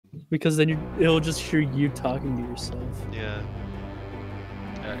Because then it'll just hear you talking to yourself. Yeah.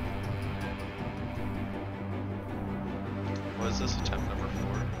 Alright. What is this, attempt number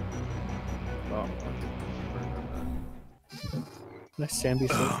 4? Oh. Nice Samby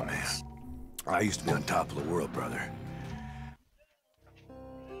so Oh, man. I used to be on top of the world, brother.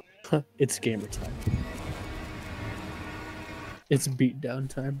 It's gamer time. It's beatdown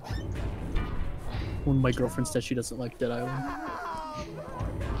time. When my girlfriend says she doesn't like Dead Island.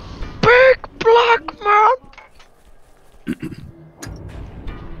 Big black man!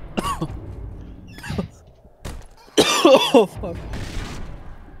 Oh fuck.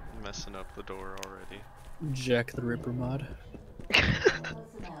 Messing up the door already. Jack the Ripper mod.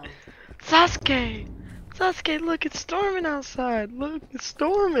 Sasuke! Sasuke, look, it's storming outside. Look, it's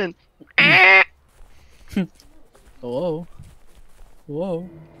storming. Hello? Hello?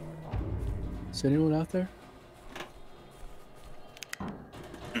 Is anyone out there?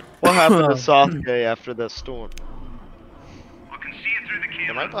 What happened to Sasuke after that storm?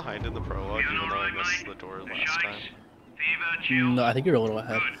 Am I behind in the prologue even though I missed the door last time? No, I think you're a little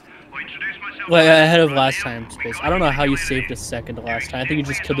ahead. Well, ahead of last time, Space. I don't know how you saved a second last time. I think you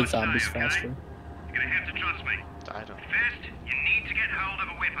just killed the zombies faster. I don't. First, you need to get hold of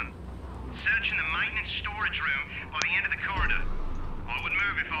a weapon. Search in the maintenance storage room by the end of the corridor. I would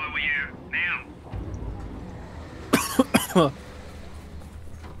move if I were you. Now.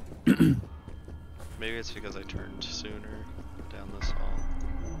 Maybe it's because I turned sooner down this hall.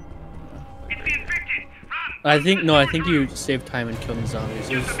 It's the infected. Run! I think you saved time in killing zombies.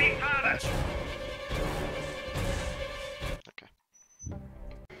 It was faster. Okay.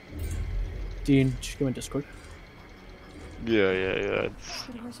 Dean, should you go in Discord? Yeah.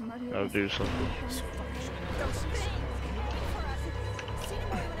 I'll do something.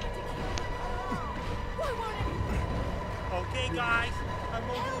 Okay, guys, I'm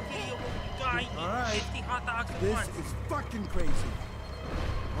gonna do a video with you guys. Alright. 50 hot dogs at This once. is fucking crazy.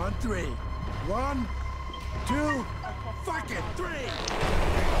 On 3. 1, 2, fucking 3!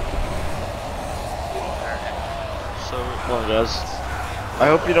 So, come on, guys. I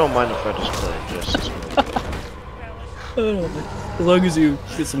hope you don't mind if I just play just as well. As long as you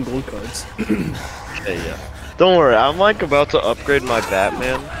get some gold cards. Okay, yeah. Don't worry, I'm like about to upgrade my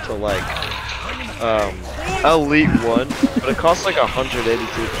Batman to like Elite 1, but it costs like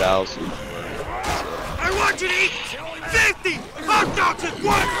 182,000. I want you to eat 50 hot dogs at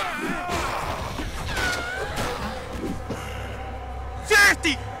once!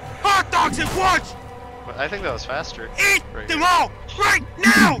 50 hot dogs at once! I think that was faster. Eat Right them here. all right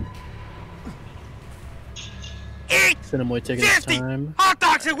now! Eat Cinemoy taking his 50 time. hot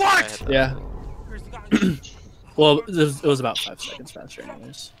dogs at I once! hit that. Yeah. Where's the guy? Well, it was about 5 seconds faster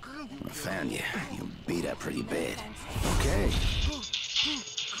anyways. I found you. You beat up pretty bad. Okay.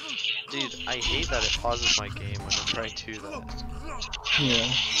 Dude, I hate that it pauses my game when I'm trying to do that. Yeah.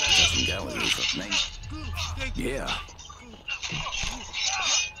 Doesn't go with you, me. Yeah.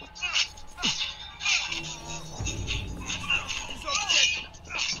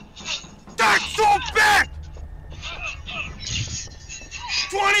 That's so bad!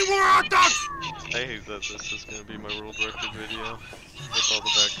 20 more hot dogs! I hate that this is gonna be my world record video with all the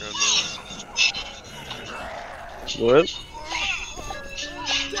background noise. What?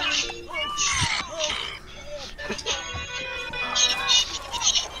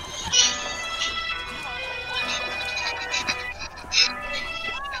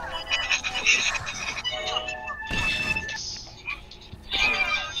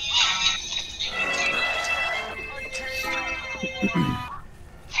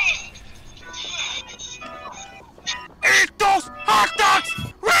 Eat those hot dogs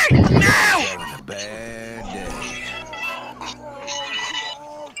right now! Having a bad day.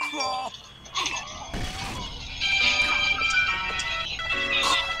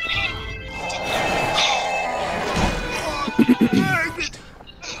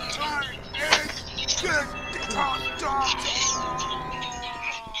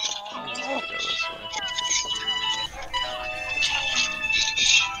 Go this way.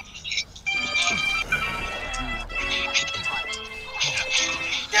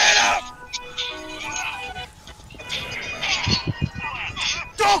 Get up!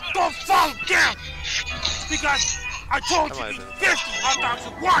 Don't go fall down! Because I told you to eat 50 hot dogs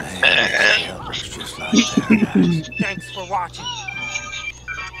at once! It's just like paradise. Thanks for watching.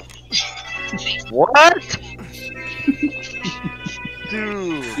 What?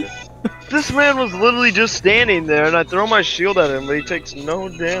 Dude, this man was literally just standing there, and I throw my shield at him, but he takes no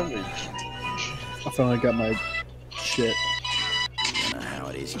damage. I finally got my shit. You know how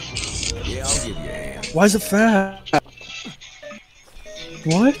it is. Yeah, I'll give you a hand. Why is it fat?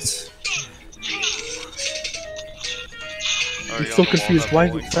 What? I'm so confused. Why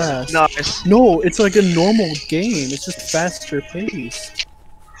is it fast? Nice. No, it's like a normal game. It's just faster paced.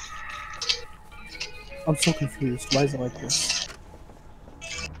 I'm so confused. Why is it like this?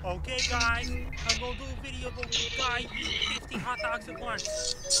 Okay, guys, I'm gonna do a video about the guy eating 50 hot dogs at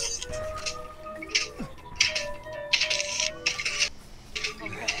once.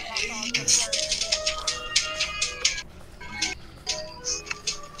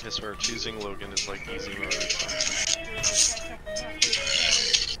 I swear, choosing Logan is like easy mode or something.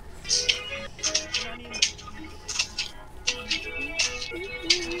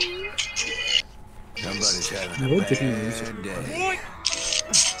 Somebody's having a What did he bad use? day.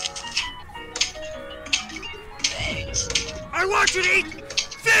 I want you to eat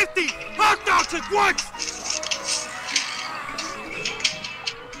 50 hot dogs at once!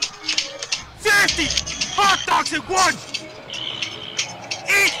 50 hot dogs at once!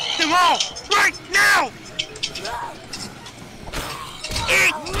 Eat them all right now!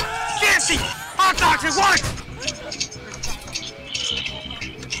 Eat 50 hot dogs at once!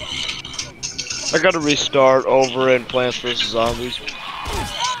 I gotta restart over in Plants vs. Zombies.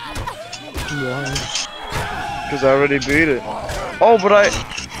 Why? Because I already beat it. Oh, but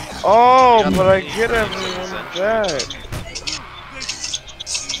I get everyone back.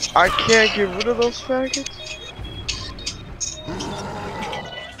 I can't get rid of those faggots?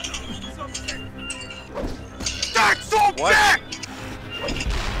 That's so bad!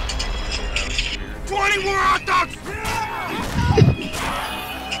 20 more hot dogs!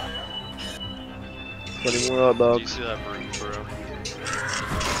 20 more hot Do you dogs. see that room, bro?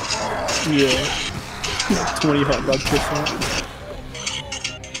 Yeah. 20 hot dog percent.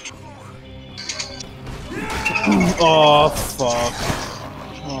 Oh fuck.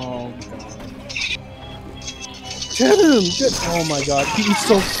 Oh god. Get him! Get oh my god, he eats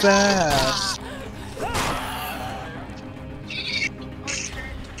so fast!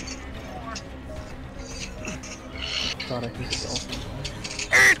 God, I hate this all.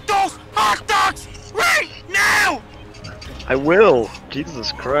 Eat those hot dogs right now! I will!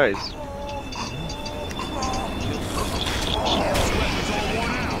 Jesus Christ.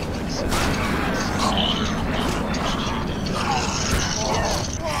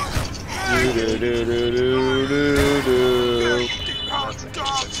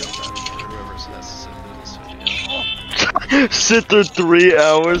 Whoever's necessary to this video. Sit through 3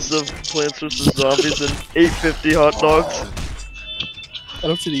 hours of Plants vs. Zombies and 850 hot dogs. I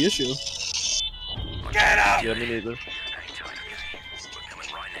don't see the issue. Get up! Yeah, me neither.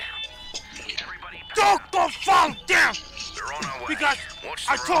 Don't go fall down! Because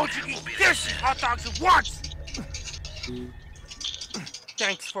I told you to eat 50 hot dogs at once!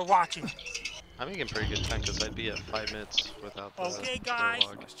 Thanks for watching. I'm making pretty good time because I'd be at 5 minutes without the Okay, guys,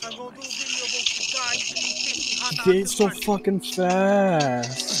 prologue. I'm gonna do a video about the guy eating 50 hot dogs He at ate so once. fucking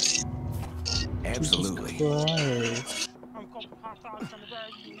fast. Absolutely. Christ. I'm cooking hot dogs on the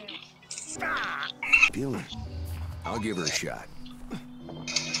barbecue now. Feel it. I'll give her a shot.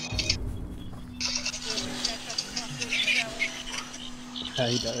 Yeah,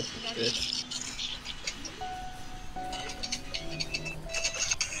 he died. Bitch.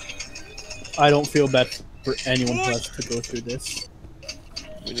 I don't feel bad for anyone who has to go through this.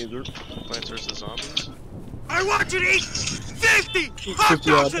 Me neither. Plants vs. Zombies. I want you to eat 50 hot 50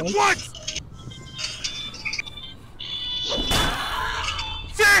 dogs hot at dogs? once!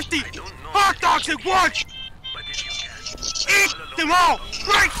 50 hot dogs at once! Eat them all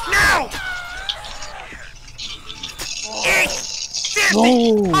right now! Eat 50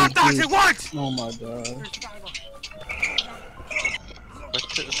 Oh, hot dogs dude. at once! Oh my god.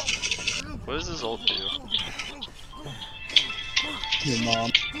 What does his ult do? Your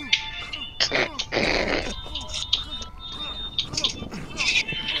mom.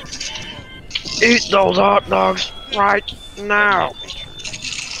 Eat those hot dogs right now.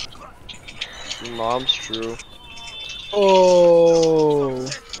 Mom's true. Oh.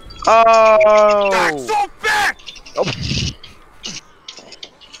 That's Oh. so bad! Oh.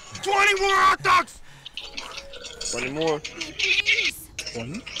 20 more hot dogs! 20 more.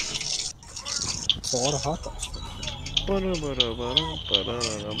 20? That's a lot of hot dogs.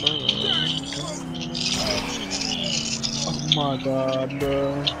 Oh my god,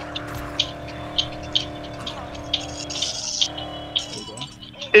 bro. There we go.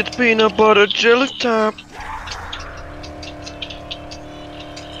 It's peanut butter jelly time.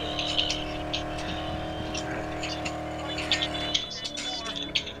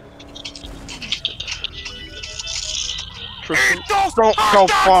 Tristan, Eat those don't hot go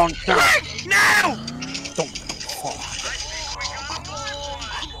dogs falling down. right now! Don't. Oh.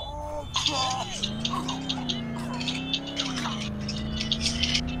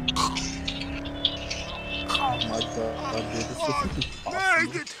 dude. This is impossible.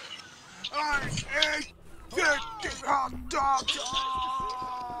 Maggot! I ate 50 hot dogs!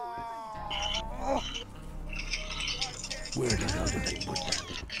 Oh. Where the hell did they put that?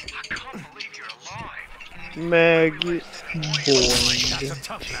 I can't believe you're alive. Maggot. Boing.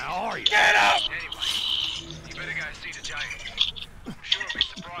 Tough now, are you? Get up! Anyway, you better go see the jail. I'm sure I'll be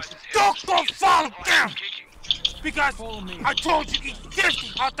surprised as Don't hell. go fall down! Kicking. Because I told you to eat 50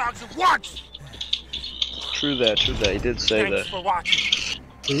 hot dogs at once! True that, he did say Thanks that. for watching.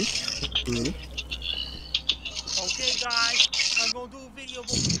 Ooh. Okay, guys, I'm gonna do a video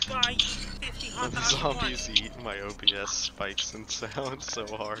about you guys eating 50 hot The dogs at once. zombies eat, my OBS spikes in sound so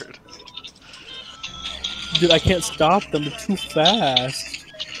hard. Dude, I can't stop them. They're too fast.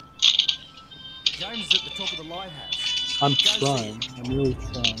 James is at the top of the lighthouse. I'm trying. I'm really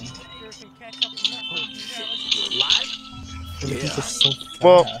trying. You're alive? Everything's just so fast.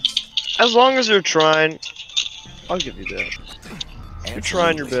 Well, as long as you're trying, I'll give you that. You're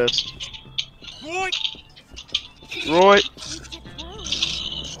trying your best. Roy!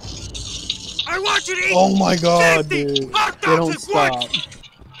 I want you to eat Oh my god, 50 dude. hot They dogs don't at stop. once!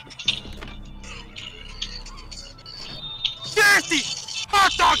 50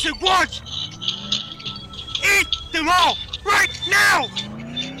 hot dogs at once! Eat them all right now!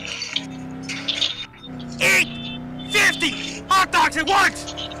 Eat 50 hot dogs at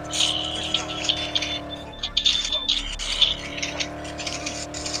once!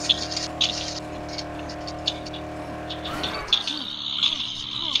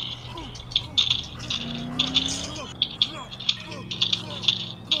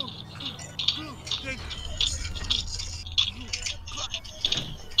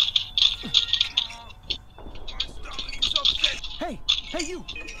 Hey, you!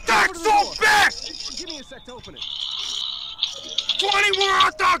 That's so bad! Give me a sec to open it. 20 more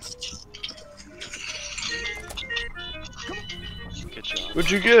hot dogs! Good job.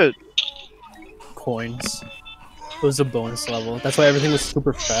 What'd you get? Coins. It was a bonus level. That's why everything was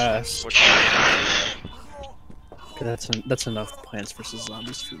super fast. What Okay, that's enough Plants vs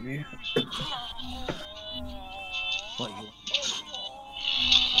Zombies for me. What you?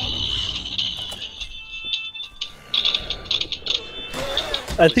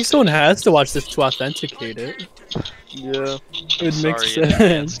 I think someone has to watch this to authenticate it. Yeah. It would make Sorry in sense.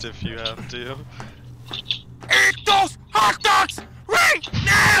 advance if you have to. Eat those hot dogs right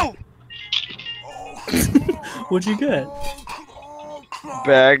now! What'd you get?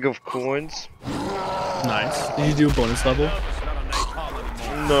 Bag of coins. Nice. Did you do a bonus level?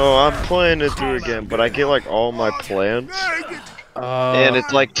 No, I'm playing it through again, but I get like all my plants. And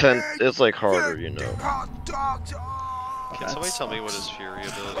it's like it's like harder, you know. Hot dogs! Can somebody tell me what his Fury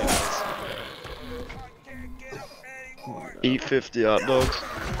ability is? Eat 50 hot dogs.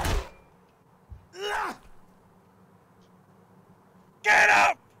 Get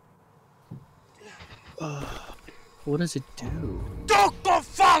up! What does it do? Don't go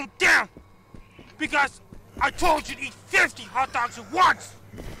fall down! Because I told you to eat 50 hot dogs at once!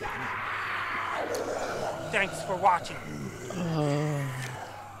 Thanks for watching.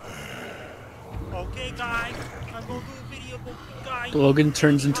 Okay, guys, I'm gonna do a video about you guys. Logan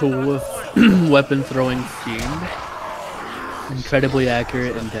turns into a weapon throwing fiend. Incredibly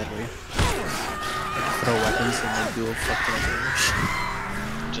accurate and deadly. Throw weapons and then do a fuck ton of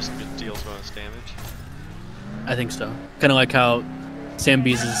damage. Just deals bonus damage. I think so. Kind of like how Sam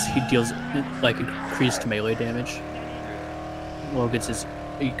Bees he deals like increased melee damage. Logan's is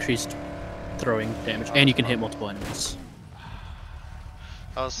increased throwing damage, and you can hit multiple enemies.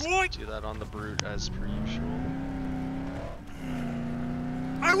 I'll do that on the brute as per usual.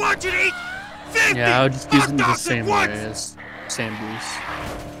 I want you to eat 50 Yeah, I would just use hot it the dogs same at way once! as Sam Bees.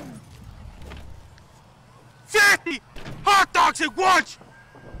 50 hot dogs at once!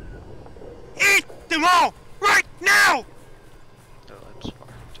 Eat them all right now! Oh, that's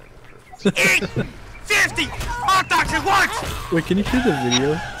fine. Eat 50 hot dogs at once! Wait, can you hear the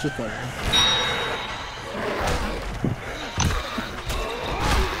video? Just wondering.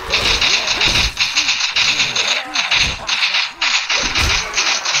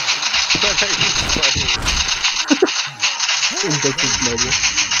 Invictus Mobile.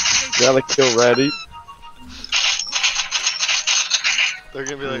 Gotta kill ready. They're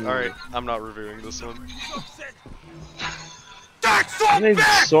gonna be like, alright, I'm not reviewing this one. That's so I need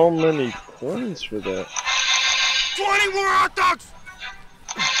bad! so many coins for that. 20 more hot dogs!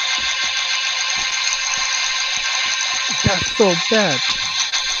 That's so bad.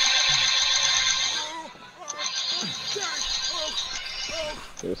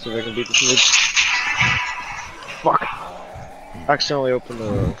 Let's see if I can beat this one. Fuck! I accidentally opened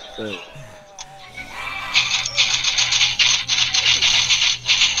the thing.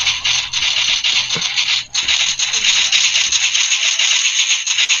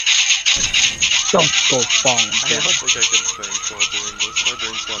 Don't go falling. I don't think I can think while doing this. My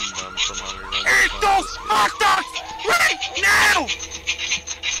brain's gone numb from having run Eat those hot dogs right now!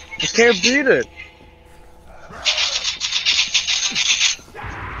 I can't beat it.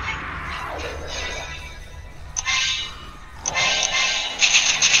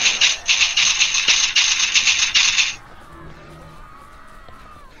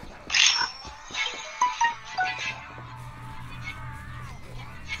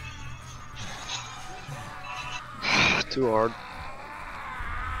 Too hard.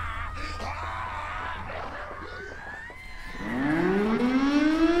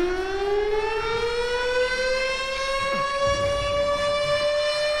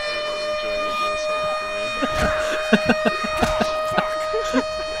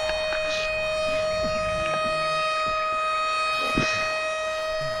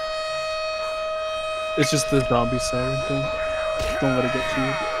 It's just the zombie siren thing. Don't let it get to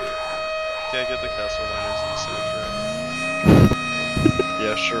you. Can I get the Castlevanias in the soundtrack?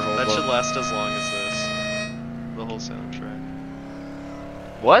 Yeah, sure, hold That on. should last as long as this. The whole soundtrack.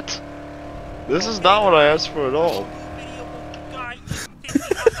 What? This is not what I asked for at all.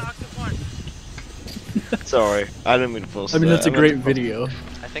 Sorry, I didn't mean to post I mean, that. that's a meant great to post- video.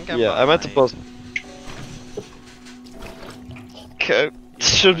 I think I'm Yeah, I meant to behind. post. Okay,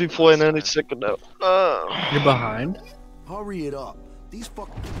 should be playing any second now. You're behind? Hurry it up. These fuck.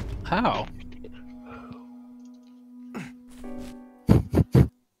 How?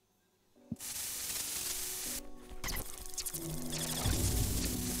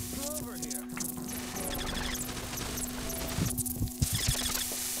 Over here.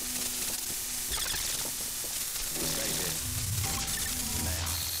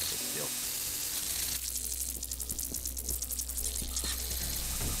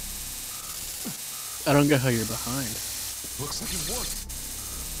 I don't get how you're behind. Looks like it worked.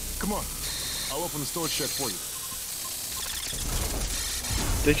 Come on. I'll open the storage shed for you.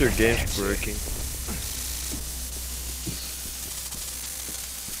 I think your game's breaking.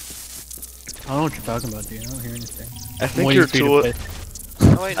 I don't know what you're talking about, dude. I don't hear anything. I I'm think waiting your for you to tool. play.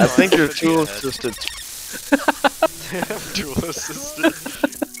 Oh, wait, no, I think your should be tool ahead. assisted. Tool assisted.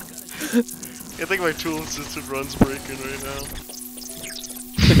 I think my tool assisted run's breaking right now.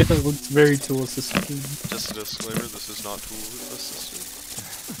 It looks very tool assisted. Just a disclaimer, this is not tool assisted.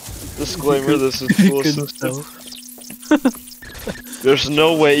 Disclaimer: this is tool Couldn't assisted. tell. There's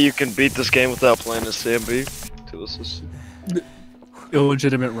no way you can beat this game without playing as Sam B. Tool assisted.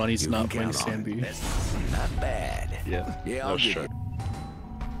 Illegitimate run, he's not can playing count on Sam B. it. Not bad. Yeah. Yeah, I'll Nice give try. it.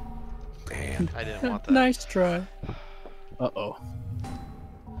 Man, I didn't want that. Nice try. Uh-oh.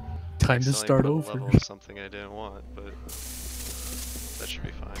 Time to Accidentally start put a over. level of something I didn't want, but that should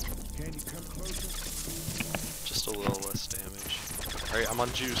be fine. Can you come closer? Just a little less damage. Alright, I'm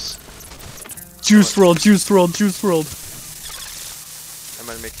on juice. Juice world, juice world, juice world. Am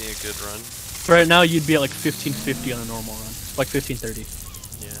I making a good run? Right now, you'd be at like 1550 on a normal run. Like 1530.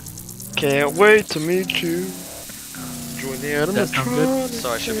 Yeah. Can't wait to meet you. Join the That sound good? animatronic.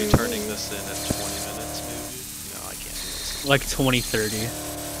 So I should be turning this in at 20 minutes, maybe? No, I can't do this. Like 2030.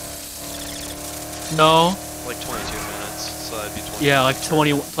 No. Like 22 minutes, so that'd be 20. Yeah, like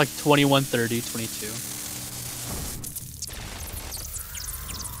 20, like 2130, 22.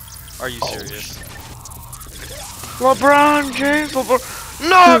 Are you serious? LeBron James.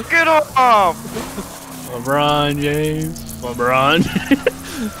 Knock it off. LeBron James. LeBron.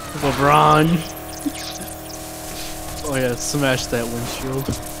 LeBron. Oh yeah, smash that windshield.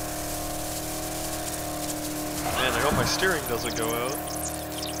 Man, I hope my steering doesn't go out.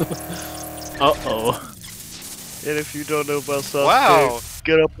 Uh-oh. And if you don't know about South Wow!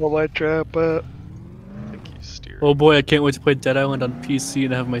 get up on my trap. Thank you, steering. Oh boy, I can't wait to play Dead Island on PC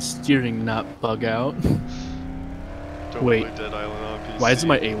and have my steering not bug out. Don't wait. play Dead Island on PC. Why isn't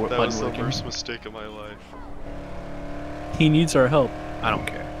my A That button was the working? worst mistake of my life. He needs our help. I don't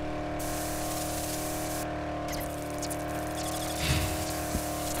care.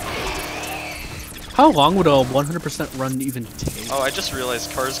 How long would a 100% run even take? Oh, I just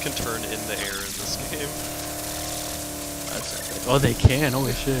realized cars can turn in the air in this game. That's epic. Oh, they can.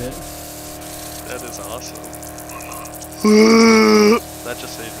 Holy shit. That is awesome. That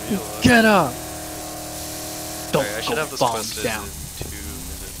just saved me a lot. Get up! Don't Alright, I should go have this bomb quested down. in 2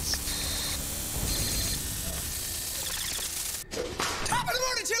 minutes. Top of the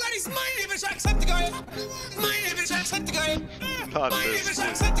morning to you, ladies. My name is Jacksepticeye. My name is Jacksepticeye. Not My name is this.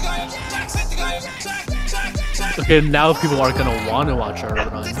 Jacksepticeye. Jacksepticeye. Jack. Okay, now people aren't gonna want to watch our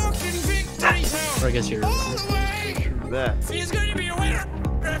run. Fucking victory Or I guess you're. all the way. That. He's going to be a winner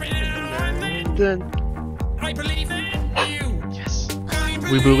every now and then. Then I believe in you. Yes. I believe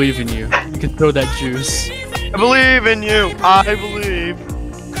We believe in you. You can throw that juice. I believe in you. I believe.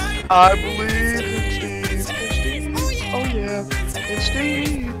 I believe in Steve. Oh yeah, it's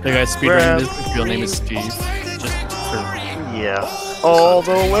Steve. The guy speedrunning this, his real name is Steve. Just for... Yeah. All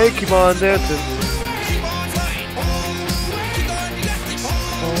the way, keep on dancing.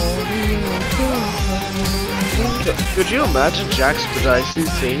 Could you imagine Jack Spadice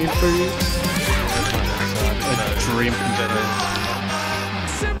singing for you? A dream come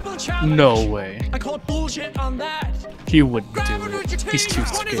true. No way. I call bullshit on that. He wouldn't do it. He's too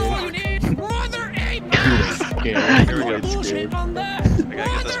scared. You ain't scared. Here we go. Bullshit on that. I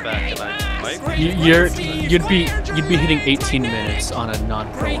gotta get this back, and I might. You'd be hitting 18 minutes on a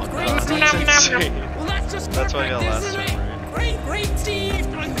non-prologue. That's insane. That's what I got last time, right?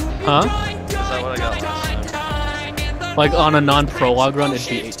 Huh? Is that what I got last time? Like on a non-prologue run, it'd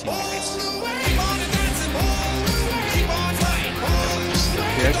be 18 minutes.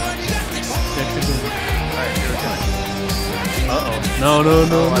 Alright, here we go. Uh-oh. No.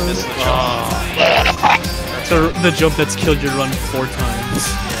 I missed the jump. The jump that's killed your run 4 times.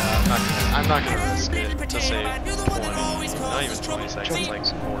 Yeah, I'm not gonna risk it to save 20, not even 20 seconds, like 4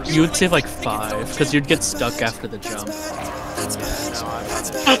 seconds. You would save like 5, because you'd get stuck after the jump. No, I'm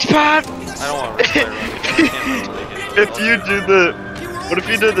not. That's bad. I don't want to risk my run. I can't wait till they get If you do the, what if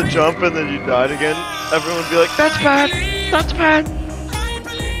you did the jump and then you died again? Everyone would be like, that's bad. That's bad.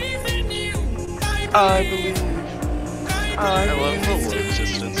 I believe. I love the low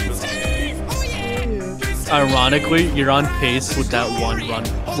existence for this game. Ironically, you're on pace with that one run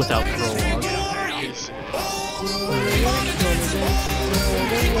without prologue.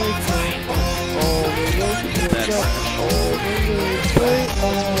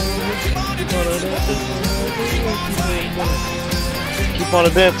 Keep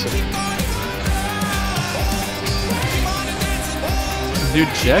on dancing. Dude,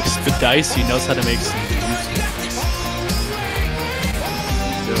 Jack Spadice knows how to make some music.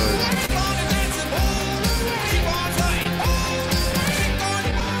 He does.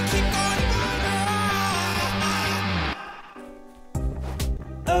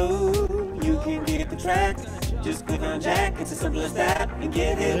 Oh, you can get the track. Just click on Jack, it's as simple as that. And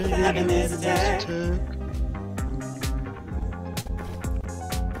get hit, having this attack.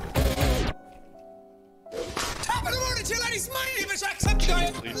 Top of the morning, you ladies. My name is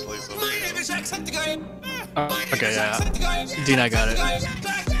Jacksepticeye. Please leave them. My name is Jacksepticeye. Okay, yeah. Dean, I got it.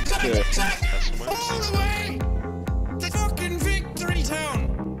 The fucking victory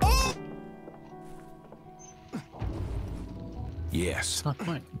town. Oh. Yes. It's not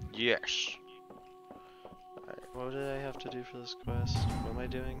fine. Yes. Alright, what did I have to do for this quest? What am I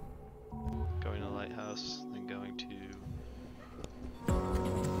doing? Going to the lighthouse, then going to...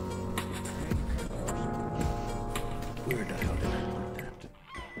 Where the hell did I put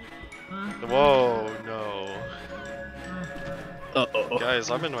that? Whoa, no. Uh-oh.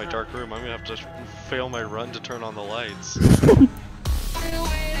 Guys, I'm in my dark room. I'm gonna have to fail my run to turn on the lights.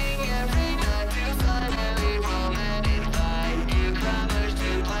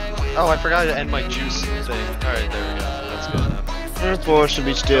 Oh, I forgot to end my juice thing. Alright, there we go. That's good enough. We're forced to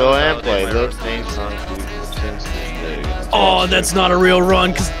be still and play the same song. Oh, that's not a real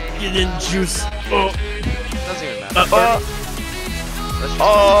run, because you didn't juice. Oh. Doesn't even matter. That's just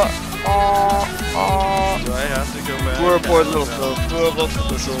do I have to go back? We're a poor little folk.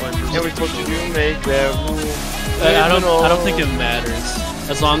 This is my first And we're supposed to make that rule. I don't think it matters.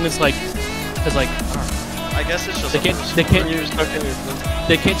 As long as like, cause like, I guess it's just they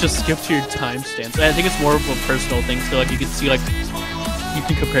can't just skip to your timestamps. I think it's more of a personal thing. So like you can see like, you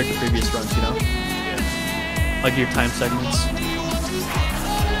can compare it to previous runs, you know? Yeah. Like your time segments.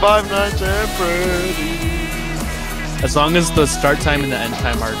 5 Nights at Freddy's. As long as the start time and the end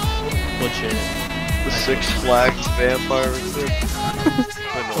time are legit. The Six Flags vampire exhibit.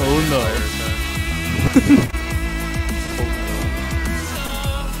 Oh no.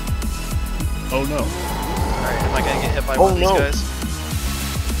 Oh no. Alright, am I gonna get hit by one of these guys?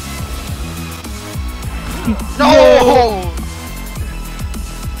 No!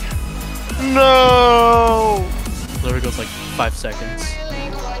 No! Literally goes like 5 seconds.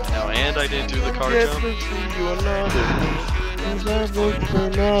 No, and I didn't do the car jump.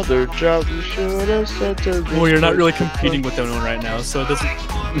 Another job you should have said to me. Well, you're not really competing with anyone right now, so it doesn't. No,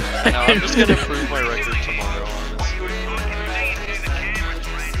 I'm just gonna prove my record tomorrow, honestly.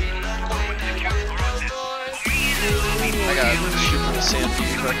 I gotta shoot for the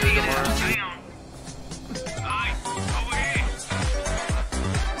Sandy record tomorrow.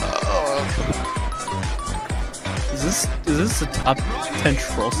 Is this a top 10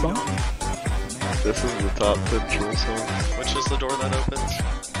 troll song? This is the top 10 troll song. Which is the door that opens?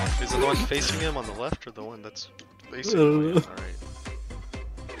 Is it the one facing him on the left or the one that's facing him on the right?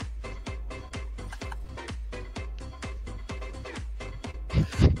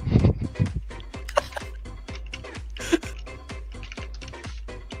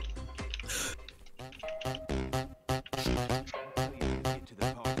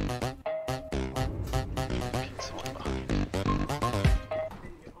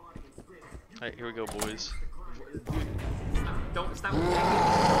 Alright, here we go, boys. Don't stop.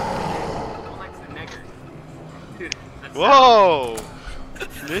 Don't like the nigger. Dude, that's whoa!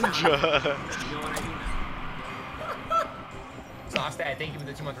 Ninja! You know what I do now. Sostat, thank you for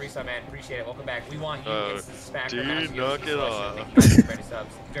the 2-month resub, man. Appreciate it. Welcome back. We want you. It's the Spacker dude, Master knock it off.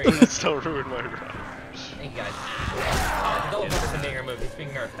 Please don't ruin my run. Thank you guys. Don't put this in nigger move. He's being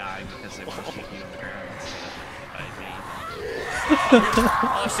nerfed. Die because they want to keep you on the ground.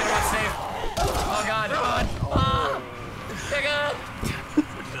 Oh shit, I'm not safe. Oh god, run! Ah! Pick up!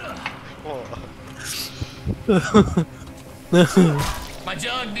 My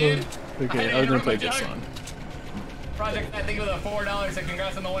jug, dude! Okay, I was gonna play this song. Project, I think it was $4, so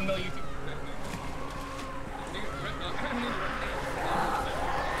congrats on the 1 million YouTube.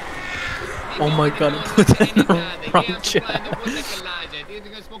 Oh my god, I put that in the wrong chat.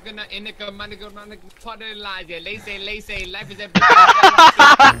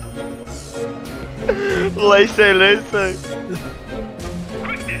 Laissez.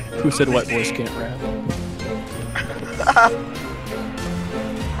 Who said white boys can't rap?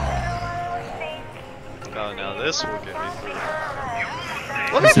 Oh, now this will get me through.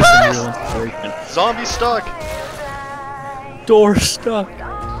 Let me pass! Zombie stuck! Door stuck!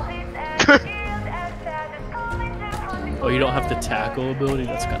 Oh, you don't have the tackle ability?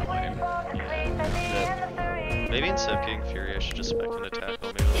 That's kind of lame. Yeah. Maybe instead of getting Fury, I should just spec in a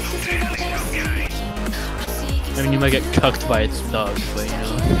tackle. I mean, you might get cucked by its thug, but you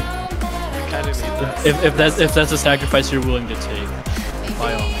know. Kind of need that. If that's a sacrifice you're willing to take,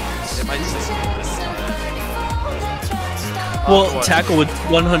 by all means. It might save me this time. Well, tackle would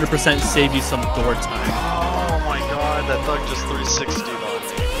 100% save you some door time. Oh my god, that thug just 360'd on me.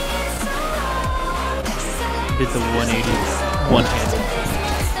 Did the 180 one-handed.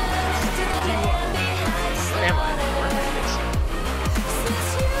 Am I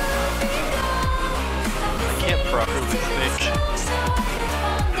can't properly think.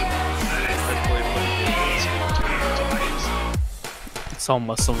 It's all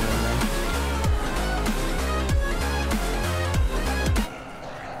muscle memory.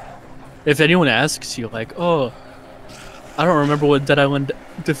 If anyone asks you, like, oh, I don't remember what Dead Island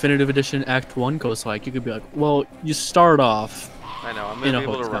Definitive Edition Act 1 goes like, you could be like, well, you start off. I know, I'm gonna be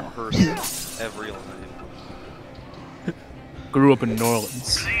able to rehearse every line. Grew up in New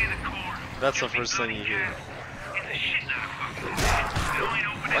Orleans. That's the first thing you hear.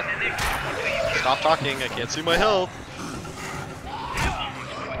 What? Stop talking, I can't see my health.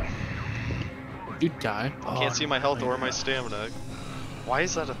 You die. I can't see my health or my stamina. Why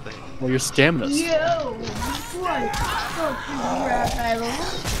is that a thing? Well, your stamina's. Yo, what? Rap battle.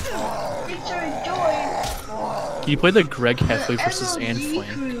 Thanks for enjoying. Can you play the Greg Heffley versus Anne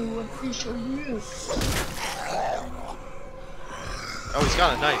Flynn? Official group. Oh, he's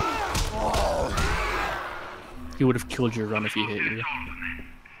got a knife. He would have killed your run if he hit you.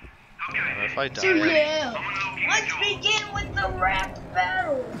 If I die. So yeah, let's begin with the rap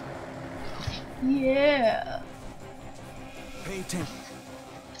battle. Yeah. Pay attention.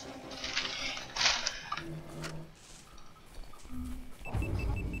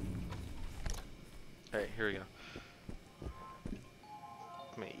 Alright, here we go.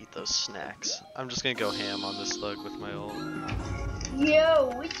 I'm gonna eat those snacks. I'm just gonna go ham on this thug with my ult.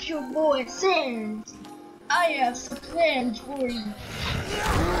 Yo, it's your boy Sans. I have some plans for you.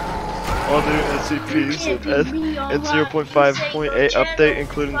 All new SCPs and 0.5.8 update,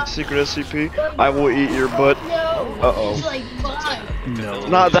 including the secret SCP. I will eat your butt. Uh-oh. No.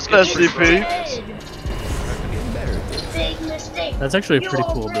 Not that SCP. Big mistake. That's actually a pretty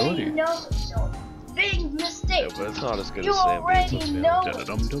cool ability. Big mistake. Yeah, but it's not as good You as Sam. already know.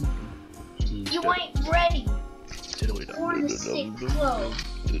 You ain't ready for the sick flow.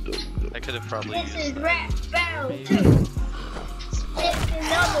 I could have probably This used is that. rap battle 2. Spit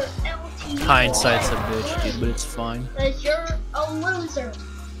another LTE. Hindsight's a bitch, dude, but it's fine. Cause you're a loser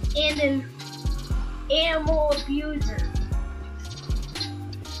and an animal abuser.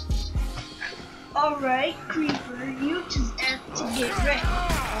 Alright, Creeper, you just have to get ready.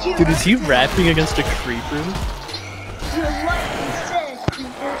 Dude, is he rapping against a creeper? Your life says,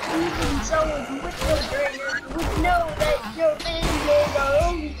 Creeper, even someone with the brainer would know that your videos are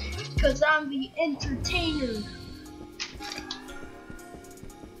only cause I'm the entertainer.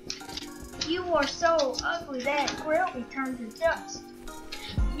 You are so ugly that grill me turned to dust.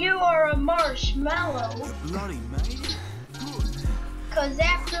 You are a marshmallow. Bloody mate. Cause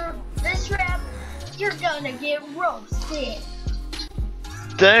after this rap, you're gonna get roasted.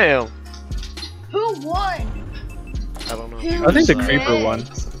 Damn. Who won? I don't know. Who I think the wins? creeper won.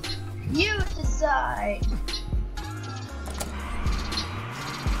 You decide.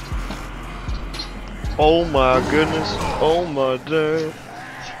 Oh my goodness. Oh my day.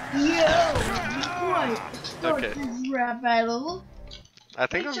 Yo, what? Start Okay. this rap battle. I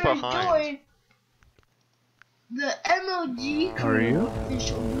think Make I'm sure to behind. join the MOG Are you?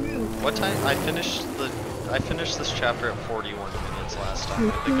 official group. What time? I finished this chapter at 41 minutes last time.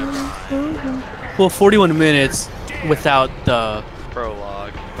 I think I'm behind. Well, 41 minutes without the.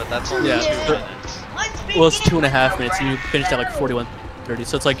 Prologue, but that's only 2 Yeah. minutes. Well, it's 2.5 minutes, and you finished at like 41:30.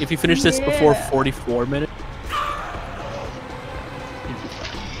 So it's like if you finish this before 44 minutes.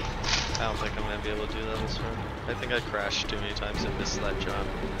 I don't think I'm gonna be able to do that this run. I think I crashed too many times and missed that jump.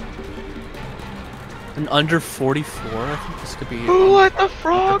 And under 44, I think this could be. Who let the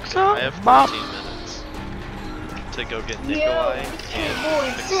frogs out? I have 13 minutes to go get Nikolai Yo, and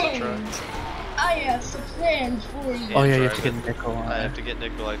boy, fix the truck. I have some plans for you. Oh yeah, you drive have to it. get Nikolai. I have to get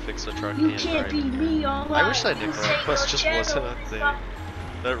Nikolai, fix the truck, You and can't drive beat it. me online. I wish that Nikolai quest just wasn't a thing.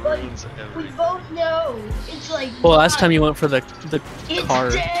 That ruins We everything. both know it's like. Well, last time you went for the it's car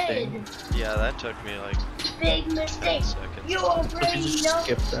dead. thing. Yeah, that took me like Big 10 mistake. seconds. You So if already you just know.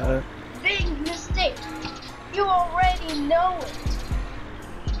 skip that. Big mistake. You already know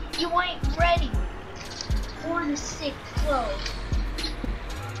it. You ain't ready for the sick flow.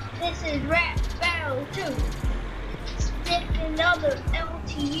 This is rap battle 2. Stick another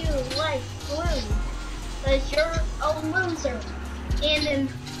LTU like glue. Cause you're a loser and an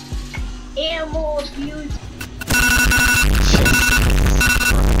animal abuse.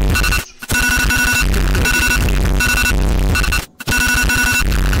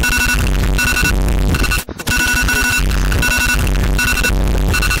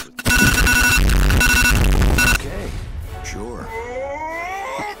 Okay, sure.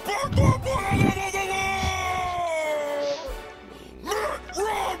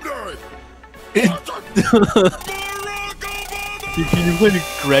 Can you win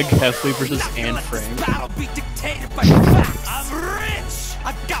Greg Heffley versus Anne Frank? Battle be dictated by facts. I'm rich.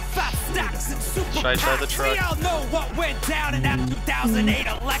 I've got 5 stacks and super Should I try the packs. truck? We all know what went down in that 2008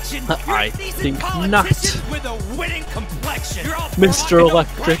 election. You're I seasoned think politicians not. with a winning complexion. You're all Mr. broad and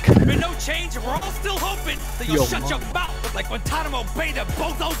Electric. upright, but no change, and we're all still hoping that you'll Yo, shut your Mom. mouth like Guantanamo Bay, the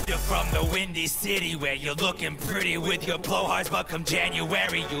bozos. You're from the windy city where you're looking pretty with your blowhards, but come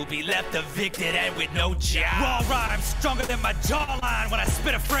January you'll be left evicted and with no job. Raw rhyme stronger than my jawline when I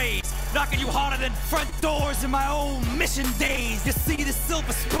spit a phrase, knocking you harder than front doors in my old mission days. You see this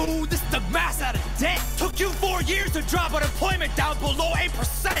silver spoon, this the mass out of debt. Took you 4 years to drop unemployment down below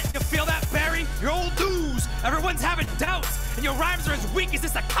 8%. You feel that, Barry? You're old news. Everyone's having doubts, and your rhymes are as weak as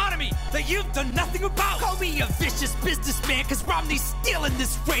this economy that you've done nothing about. Call me a vicious businessman, cause Romney's stealing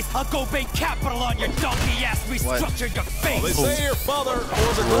this race. I'll go bank capital on your donkey ass, restructure your face. They say your father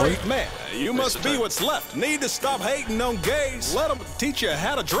was a great man. You must be what's left. Need to stop hating on gays. Let them teach you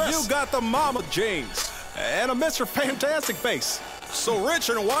how to dress. You got the mama jeans and a Mr. Fantastic face. So rich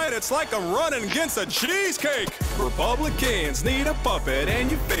and white, it's like I'm running against a cheesecake. Republicans need a puppet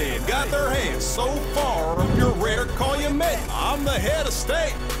and you fed. Got their hands so far up your rear, call you mate. I'm the head of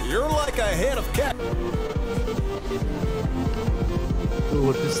state. You're like a head of cat. Ooh,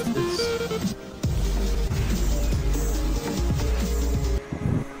 what is this?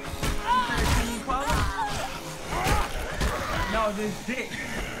 No, this dick.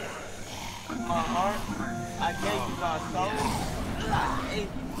 My heart. I gave you my soul.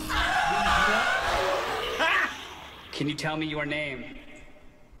 Can you tell me your name?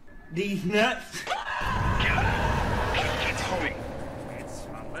 These nuts. It's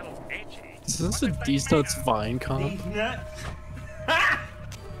a little itchy. Is this a D-Nuts Vine comp? These nuts.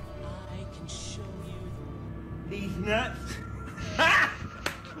 These nuts.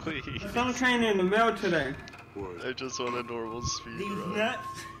 Please. I'm training in the mail today. I just want a normal speed These run. nuts.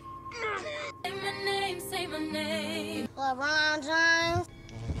 Say my name, say my name. LeBron James.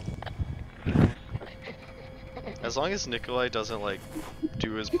 As long as Nikolai doesn't like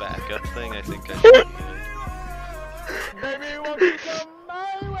do his backup thing, I think I should be good. Baby, want to come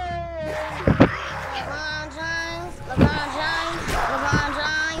my way? LeBron James. LeBron James. LeBron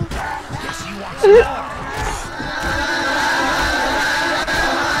James. Yes, you want some more.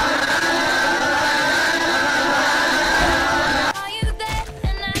 Are you there?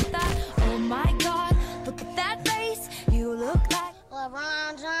 And I thought, oh my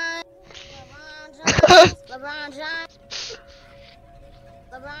LeBron James. LeBron James.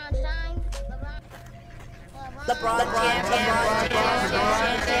 LeBron James.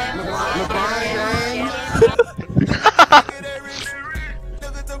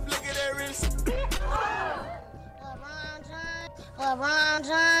 LeBron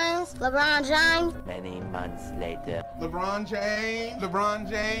James. LeBron James. Many months later. LeBron James. LeBron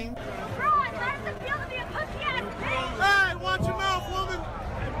James. Hey, watch your mouth, Logan.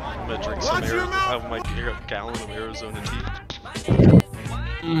 I'm gonna drink some have my gallon of Arizona tea.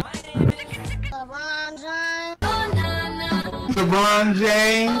 LeBron James. LeBron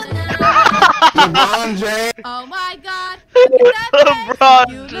James. LeBron James. Oh my God! Look at that LeBron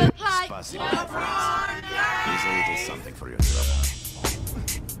face. You look like Here's a little something for your trouble.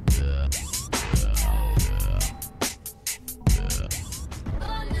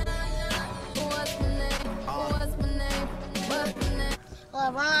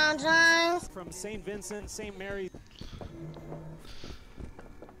 LeBron James. From St. Vincent, St. Mary.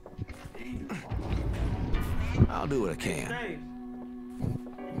 I'll do what I can. Hey,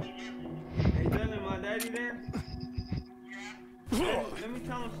 Dylan, my daddy there? Let me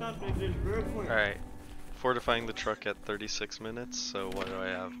tell him something just real quick. Alright. Fortifying the truck at 36 minutes, so what do I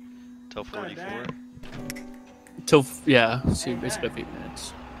have? Till 44? Till, yeah, so basically 8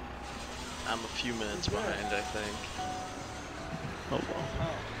 minutes. I'm a few minutes behind, I think. Oh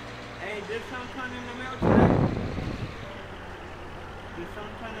well. Hey, did some come in the mail today? Did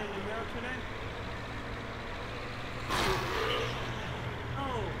some come in the mail today?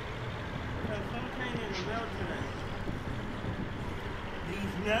 Oh, because some came in the mail today.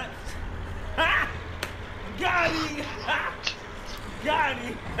 These nuts. Ha! Got him! Ha! Got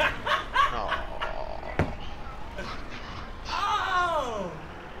him! Oh!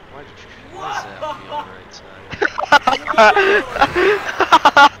 Why did you zap me on the right side?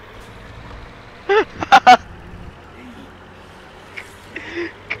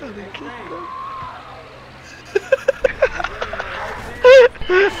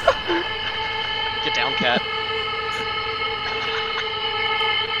 Get down, cat.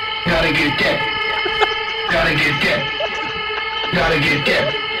 Gotta get get. Gotta get get. Gotta get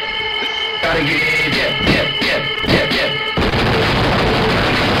get. Gotta get get.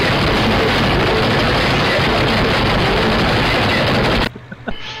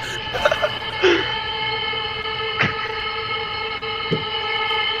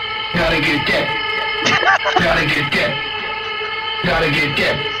 Gotta get get. Gotta get get. Gotta get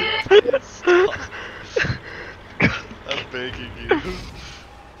get. I'm begging you.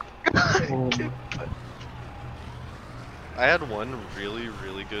 I had one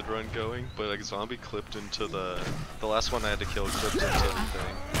really good run going, but like zombie clipped into the last one I had to kill clipped into the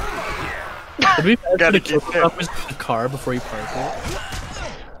thing. Would we gotta kill the car before you park it?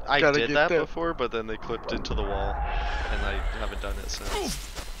 I did that before, but then they clipped into the wall, and I haven't done it since.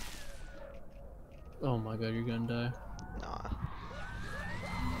 Oh my god, you're gonna die. Nah.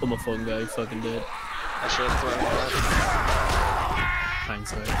 Oh my fucking god, you fucking did. I should have thrown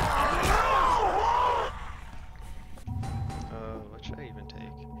Hindsight. What should I even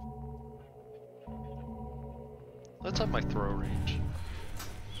take? Let's have my throw range.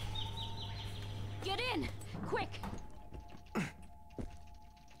 Get in, quick!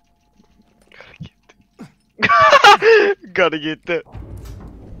 Gotta get that.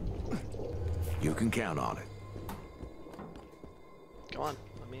 You can count on it. Come on,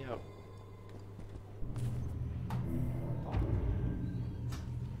 let me out.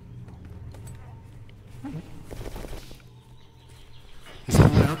 Is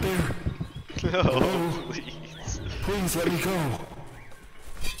someone out there? No, Hello? please. Please let me go.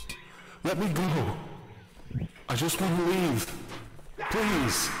 Let me go. I just want to leave.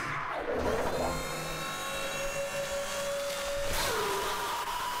 Please.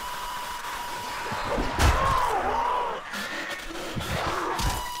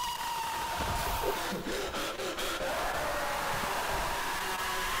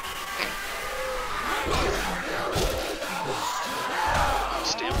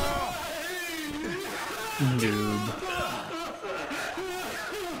 Noob.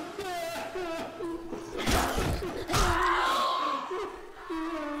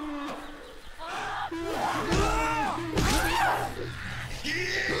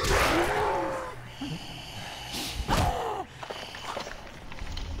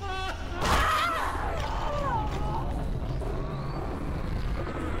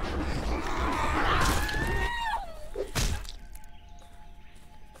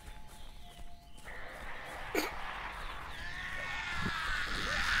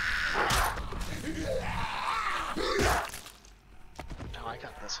 Now I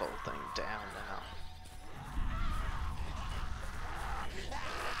got this whole thing down now.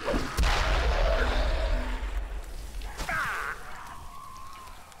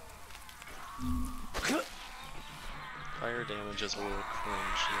 Fire damage is a little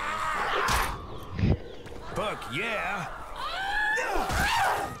cringe, yeah. Fuck yeah!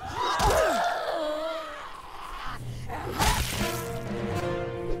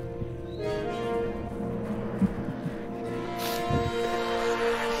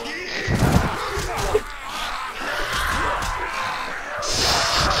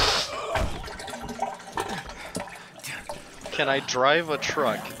 Can I drive a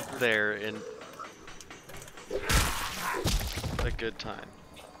truck there in a good time?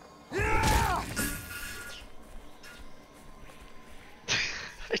 I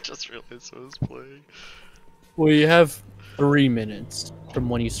just realized I was playing. Well, you have 3 minutes from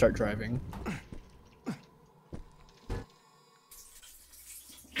when you start driving.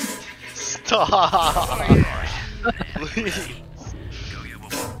 Stop! Please.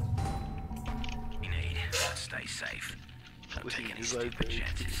 Stay safe. Don't Please, take any I stupid beg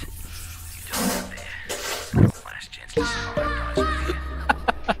chances. You don't live there. Last chance to survive, guys.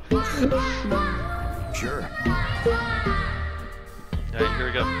 Sure. Alright, here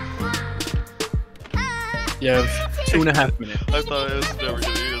we go. You have 2.5 minutes. I thought I was never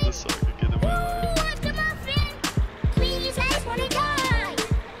gonna hear this song again in my life.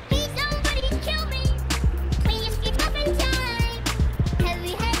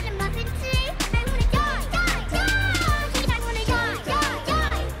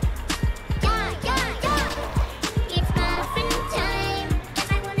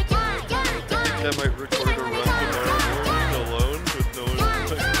 I might record a run tomorrow morning alone with no one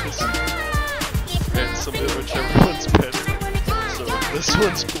to and submit whichever one's better. So if this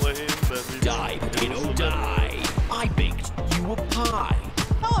one's playing, that means Die, potato, die. I baked you a pie.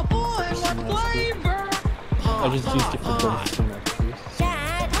 Oh boy, what flavor? I just used it for bonus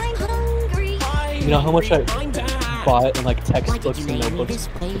You know how much I bought in like textbooks and notebooks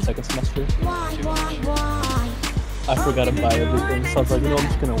the second semester? I forgot to buy everything, so I was like, you know, I'm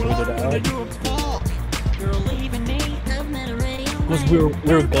just gonna wait it out. Because we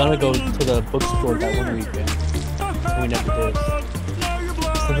were gonna go to the bookstore that one weekend, and we never did.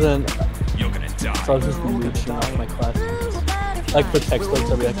 So then, so I was just reaching out my classmates. Like for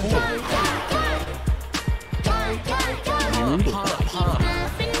textbooks, I'd be like, hey, you need it.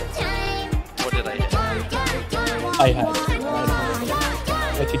 What did I hit? I had to.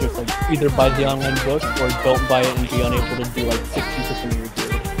 My teacher's like, either buy the online book or don't buy it and be unable to do like 60% of your grade.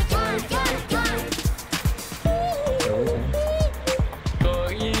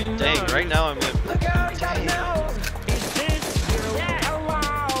 Dang, right now I'm in.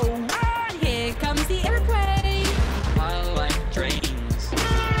 Here comes the airplane. I like trains.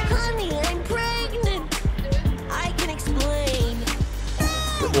 Honey, I'm pregnant. I can explain.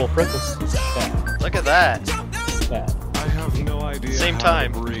 Well, breakfast is bad. Look at that. Bad. I have no idea. Same how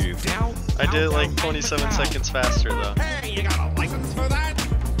time. to breathe. I did it like 27 seconds faster though. Hey, you got a license for that?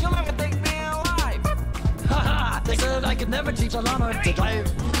 You'll never take me alive. Haha, they said I could never teach a llama to drive.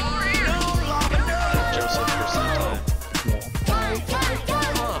 Joseph percentile.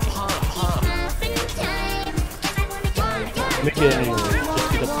 Make it anyway.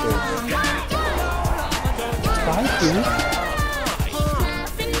 Just get upstairs. Bye, dude.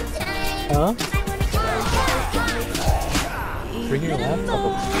 Huh? Bring your laptop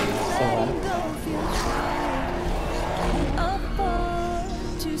upstairs.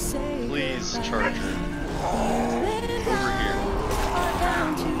 So Please, charger. Over here.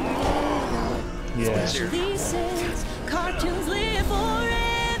 yeah. Here. Cartoons live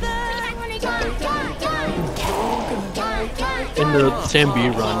forever. In the Sam B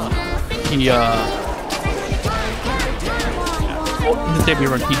run, he in the Sam B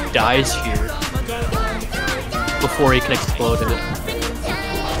run, he dies here before he can explode it.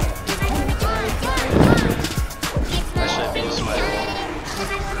 I should use my.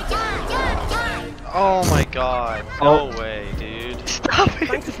 Oh my god! No way, dude! Stop it!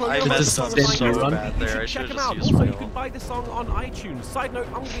 I messed up so bad there. I should have just used my You ult. can buy this song on iTunes. Side note,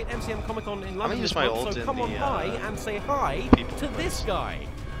 I'm going to be at MCM Comic Con in London use this my month, ult so in come on the, by and say hi to this guy.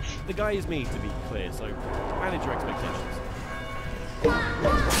 The guy is me, to be clear, so manage your expectations.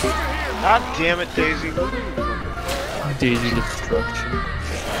 God damn it, Daisy. Daisy destruction.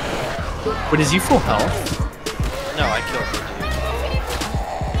 But is he full health? No, I killed the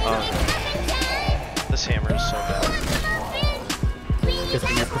dude. This hammer is so bad. Guess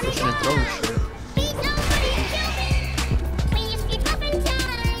you're proficient in throwing shit.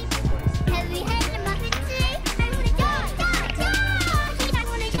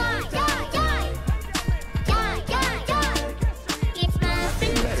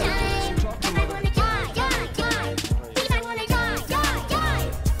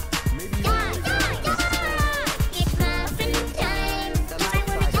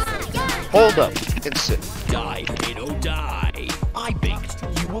 Hold up and sit. Die, potato, die. I baked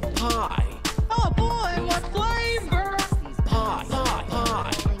you a pie. Oh boy, what flavor? Pie, pie,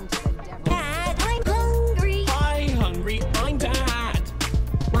 pie. Dad, I'm hungry. Pie hungry, I'm bad.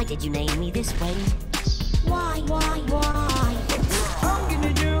 Why did you name me this way? Why? I'm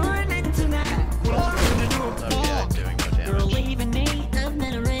gonna do it tonight. Yeah, doing no damage. You're leaving me. I've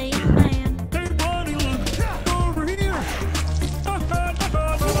met a rain man. Hey buddy, look over here. Oh,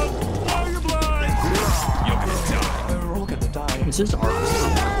 you're blind. You're gonna die. We're all gonna die. This is arms.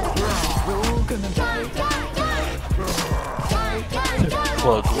 We're all gonna die.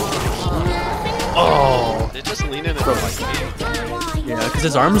 Plug. Oh. They just lean in and like me. Yeah, because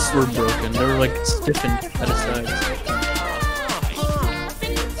his arms were broken. They were like stiffened at his sides.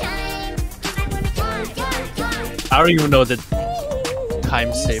 I don't even know the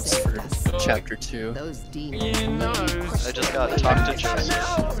time saves for chapter 2. I just got talked to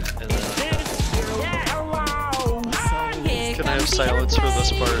Joseph. And then... Can I have silence for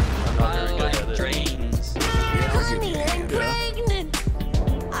this part? I'm not very good at it.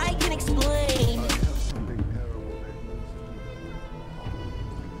 I can explain.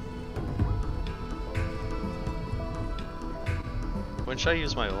 When should I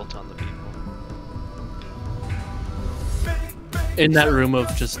use my ult on the people? In that room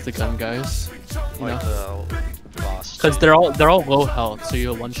of just the gun guys. You Like know? the boss. Because they're all low health, so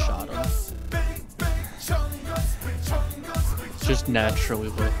you'll one shot them. Just naturally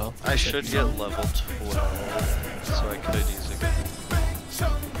low health. I should get level 12, so I could use a gun.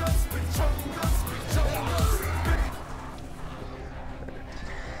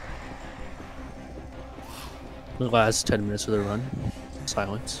 The last 10 minutes of the run.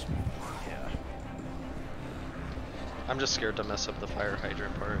 Silence. Yeah. I'm just scared to mess up the fire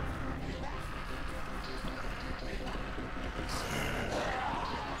hydrant part.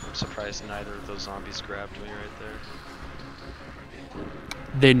 I'm surprised neither of those zombies grabbed me right there.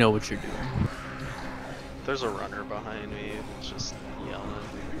 They know what you're doing. There's a runner behind me, it's just yelling.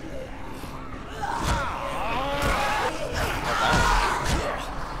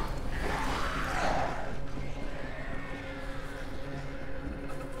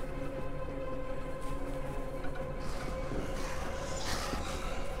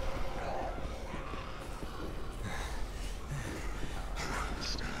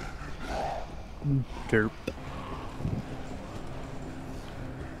 Derp.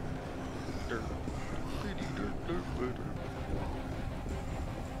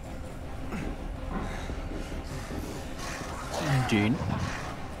 Dean.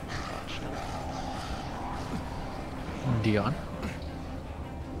 Dion.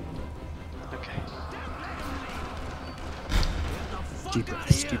 Okay. Deep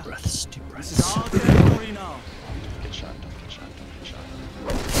breaths, deep breaths, deep breaths. Get shot, don't get shot, don't get shot.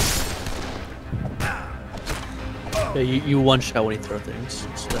 Yeah, you one shot when you throw things,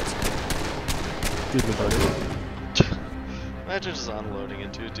 so that's good about it. Imagine just unloading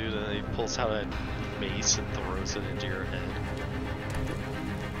into a dude and he pulls out a mace and throws it into your head.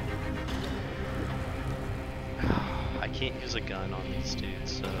 I can't use a gun on these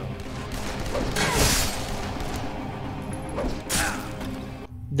dudes, so...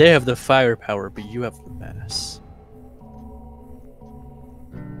 They have the firepower, but you have the mass.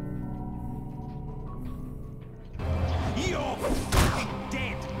 You're fucking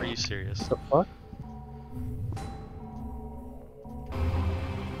dead. Are you serious? The fuck?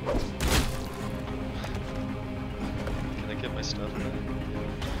 Can I get my stuff back?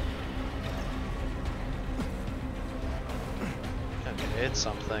 Okay, it's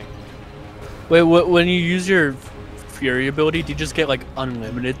something. Wait, when you use your Fury ability, do you just get like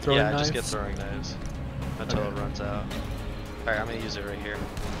unlimited throwing knives? Yeah, I just get throwing knives until it runs out. Alright, I'm gonna use it right here.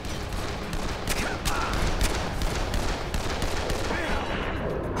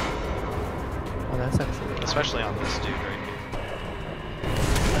 Oh, that's actually... Especially on this dude right here.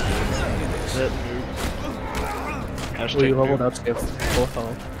 That Hashtag well, you leveled noob. up to get full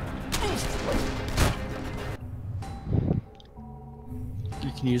health.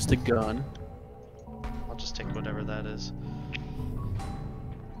 You can use the gun. I'll just take whatever that is.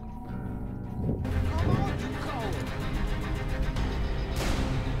 Oh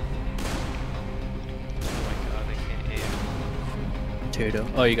my god, I can't aim. Potato.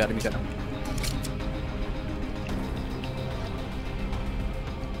 Oh, you got him, you got him.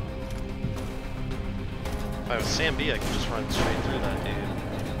 If I was Sam B, I could just run straight through that dude.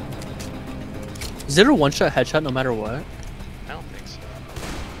 Is it a one-shot headshot no matter what? I don't think so.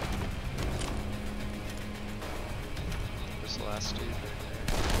 Where's the last dude right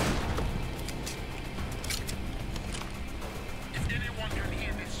there? If anyone can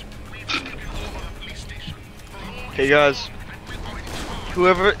hear this, we've Hey guys,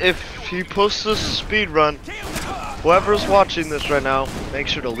 whoever, if he posts this speed run, whoever's watching this right now, make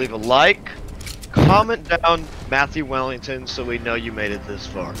sure to leave a like, comment down Matthew Wellington so we know you made it this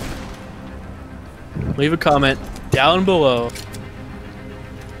far. Leave a comment down below.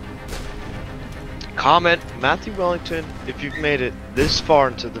 Comment Matthew Wellington if you've made it this far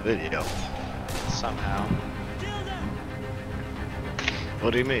into the video. Somehow.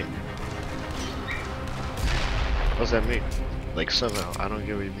 What do you mean? What does that mean? Like somehow. I don't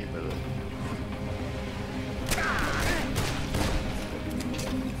get what you mean by that.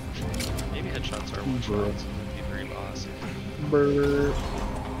 Maybe headshots are one shots. That'd be very awesome.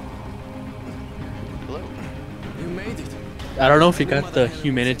 Hello. You made it. I don't know if you got the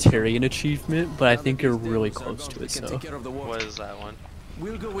humanitarian achievement, but I think you're really close to it. So What is that one?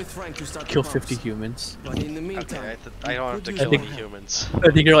 We'll go with Frank to start kill the 50 bombs. humans. But in the meantime, Okay, I don't have to I kill think- any humans.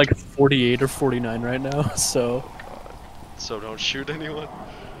 I think you're like 48 or 49 right now. So So don't shoot anyone?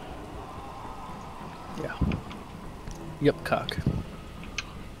 yeah. Yep, cock.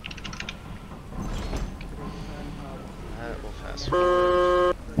 That will fast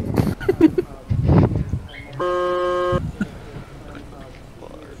forward.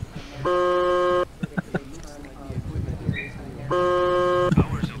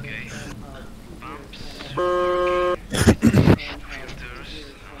 Power's okay. Bumps working. Filters.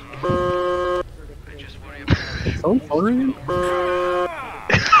 I just worry about pressure. Phone ringing?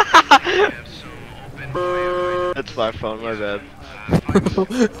 That's my phone, my bad.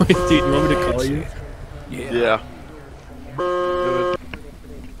 Wait, dude, you want me to call you? Yeah.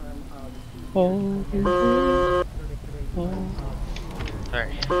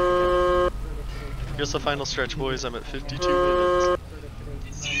 Alright. Here's the final stretch, boys. I'm at 52 minutes.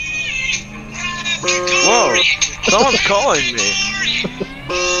 Whoa! Someone's calling me.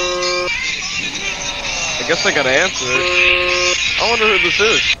 I guess I gotta answer it. I wonder who this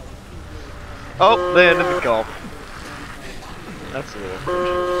is. Oh, they ended the call. That's a little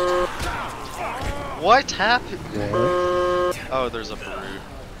unfortunate. What happened? Oh, there's a brute.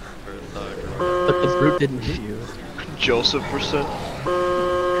 Or a thug. But the brute didn't hit you. Joseph percent.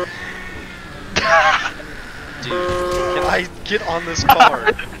 Dude, can I get on this car?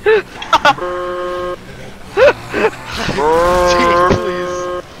 Dude,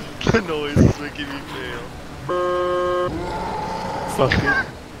 please. The noise is making me fail. Fuck you.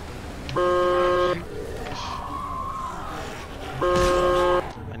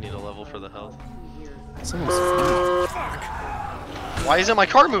 I need a level for the health. Someone's funny. Why isn't my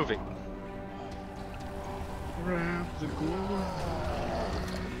car moving?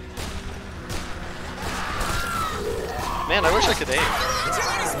 Man, I wish I could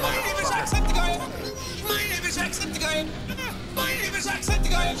aim.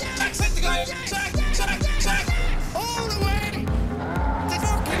 All the way to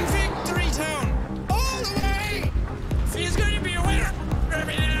fucking Victory Town. All the way. He's going to be a winner.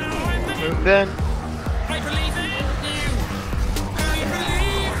 Every now and then. Then. I believe in you.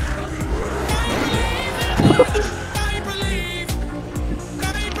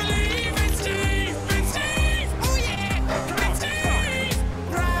 I believe it's Steve. It's Steve. Oh yeah. It's Steve.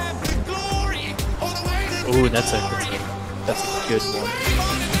 Grab the glory. All the way to Ooh, that's a good one.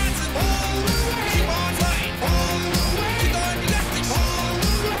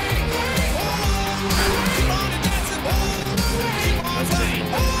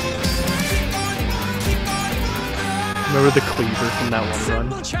 Remember the cleaver from that one run?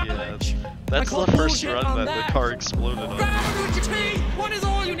 Yeah, that's the first run that the car exploded on. What is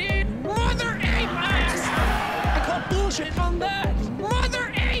all you need? Mother ass! I call bullshit on that!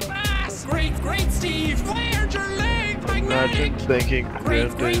 Mother ass! Great, great Steve! Fired your leg! Imagine thinking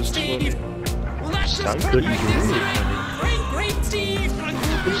Grand Day is funny. I couldn't do it. Great, great Steve!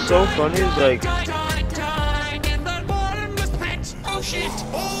 It's so funny, it's like... Oh shit!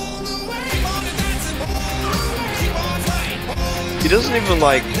 He doesn't even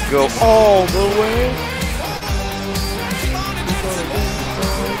like go all the way.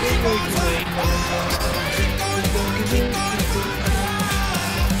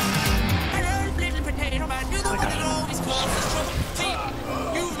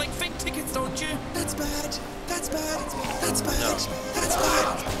 You like fake tickets, don't you? That's bad. That's bad. That's bad. That's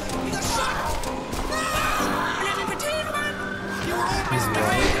bad. He's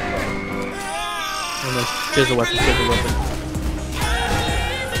right. Oh no, there's a weapon, there's a weapon.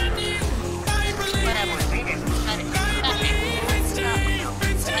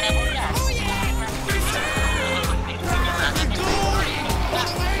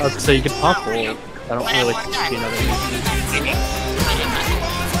 So you can pop roll. I don't really see another reason.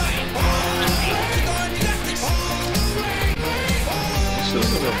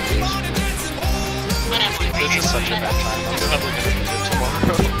 bad time. I'm probably gonna beat it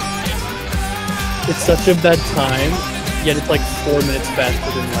tomorrow. It's such a bad time, yet it's like 4 minutes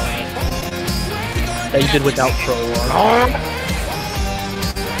faster than that you did without Prologue.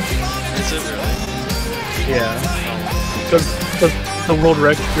 Is it really? Yeah. Because the world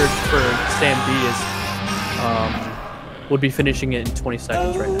record for Sam B is would be finishing it in 20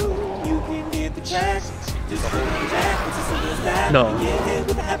 seconds right now. No,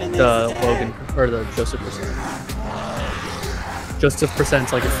 the Logan or the Joseph percent. Joseph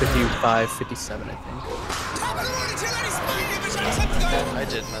percent's like a 55, 57, I think. I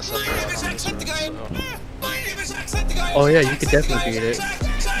did mess up a lot on this one, so. Oh yeah, you could definitely beat it.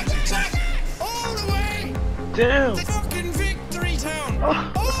 Damn.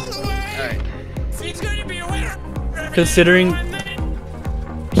 Alright. Considering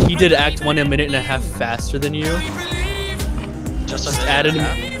he did Act 1 a minute and a half faster than you. Just added him.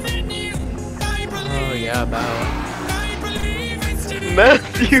 Oh yeah, about.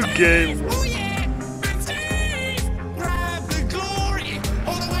 Matthew game.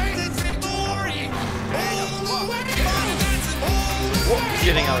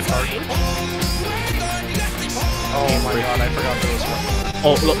 Getting out of cartridge? Oh my god, I forgot there was one.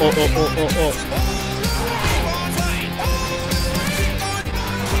 Oh.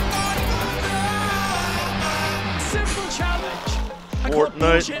 Simple challenge.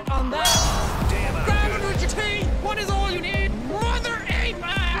 Fortnite. What is all you need? Mother ape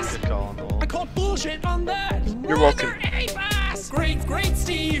ass. Good call on the wall. I called bullshit on that. You're welcome. Mother ape ass. Great,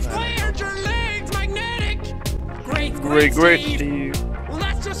 Steve. Wired your legs magnetic. Great, Steve. Well,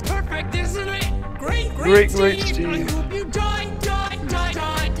 that's just perfect, isn't it? Great, Steve. I hope you die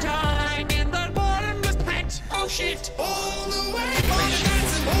in the bottomless pit. Oh shit. All the way.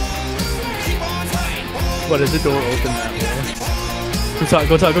 What is the door open that way? Go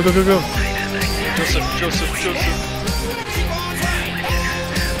talk, go. Joseph.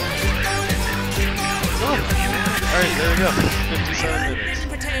 Alright, there we go. 57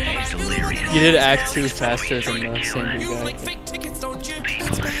 minutes. You did Act 2 faster than the same guy.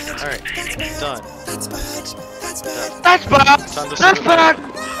 Alright, done. That's bad. Time to That's bad.